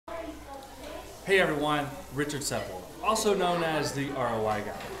Hey everyone, Richard Seppala, also known as the ROI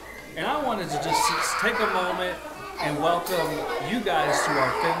Guy. And I wanted to just take a moment and welcome you guys to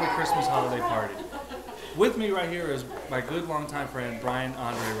our family Christmas holiday party. With me right here is my good longtime friend, Brian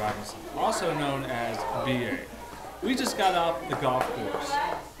Andre Robinson, also known as BA. We just got off the golf course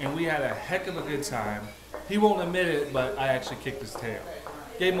and we had a heck of a good time. He won't admit it, but I actually kicked his tail.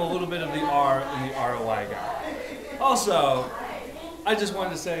 Gave him a little bit of the R in the ROI Guy. Also, I just wanted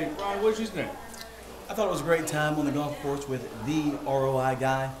to say, Brian, what'd you think? I thought it was a great time on the golf course with the ROI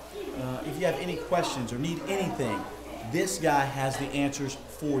Guy. If you have any questions or need anything, this guy has the answers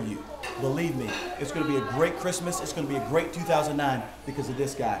for you. Believe me, it's going to be a great Christmas. It's going to be a great 2009 because of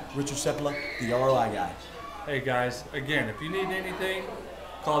this guy, Richard Seppala, the ROI Guy. Hey guys, again, if you need anything,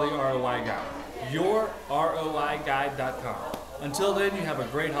 call the ROI Guy. YourROIGuide.com. Until then, you have a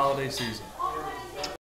great holiday season.